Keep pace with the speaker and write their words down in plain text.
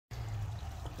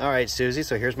All right, Susie,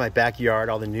 so here's my backyard,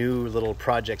 all the new little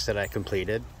projects that I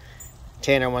completed.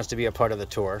 Tanner wants to be a part of the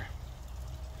tour.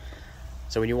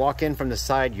 So when you walk in from the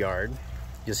side yard,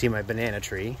 you'll see my banana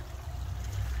tree.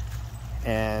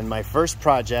 And my first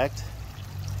project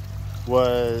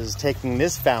was taking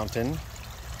this fountain,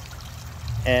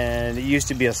 and it used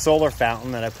to be a solar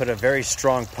fountain, and I put a very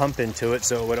strong pump into it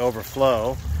so it would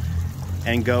overflow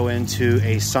and go into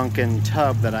a sunken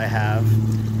tub that I have.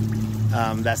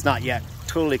 That's not yet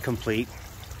totally complete,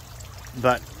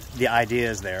 but the idea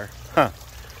is there.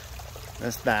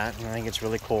 That's that, and I think it's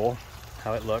really cool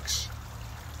how it looks.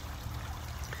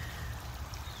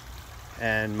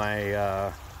 And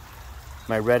my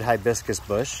my red hibiscus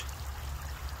bush.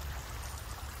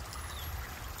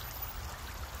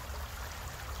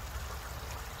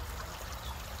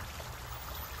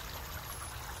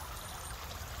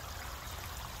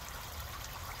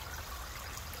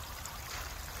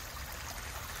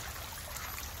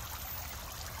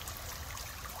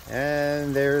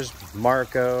 And there's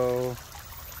Marco,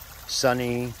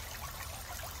 Sunny,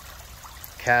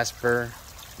 Casper,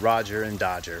 Roger, and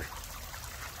Dodger.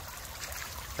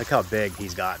 Look how big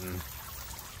he's gotten.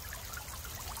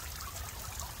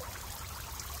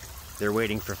 They're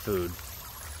waiting for food.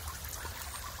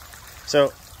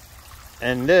 So,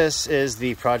 and this is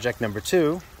the project number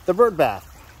 2, the bird bath.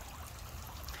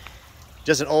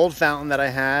 Just an old fountain that I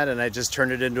had, and I just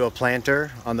turned it into a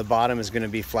planter. On the bottom is going to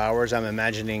be flowers. I'm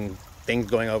imagining things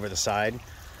going over the side.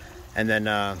 And then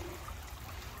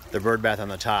the bird bath on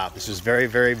the top. This was very,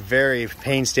 very, very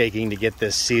painstaking to get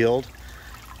this sealed.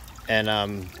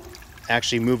 And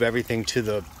actually move everything to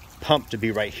the pump to be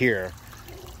right here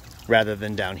rather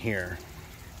than down here.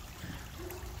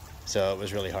 So it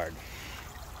was really hard.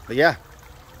 But yeah,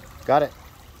 got it.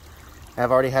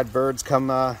 I've already had birds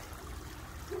come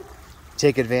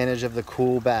take advantage of the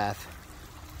cool bath.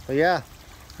 But yeah,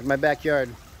 in my backyard.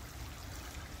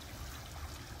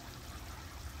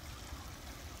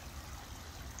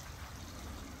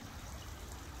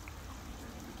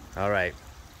 All right.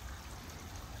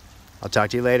 I'll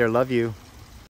talk to you later. Love you.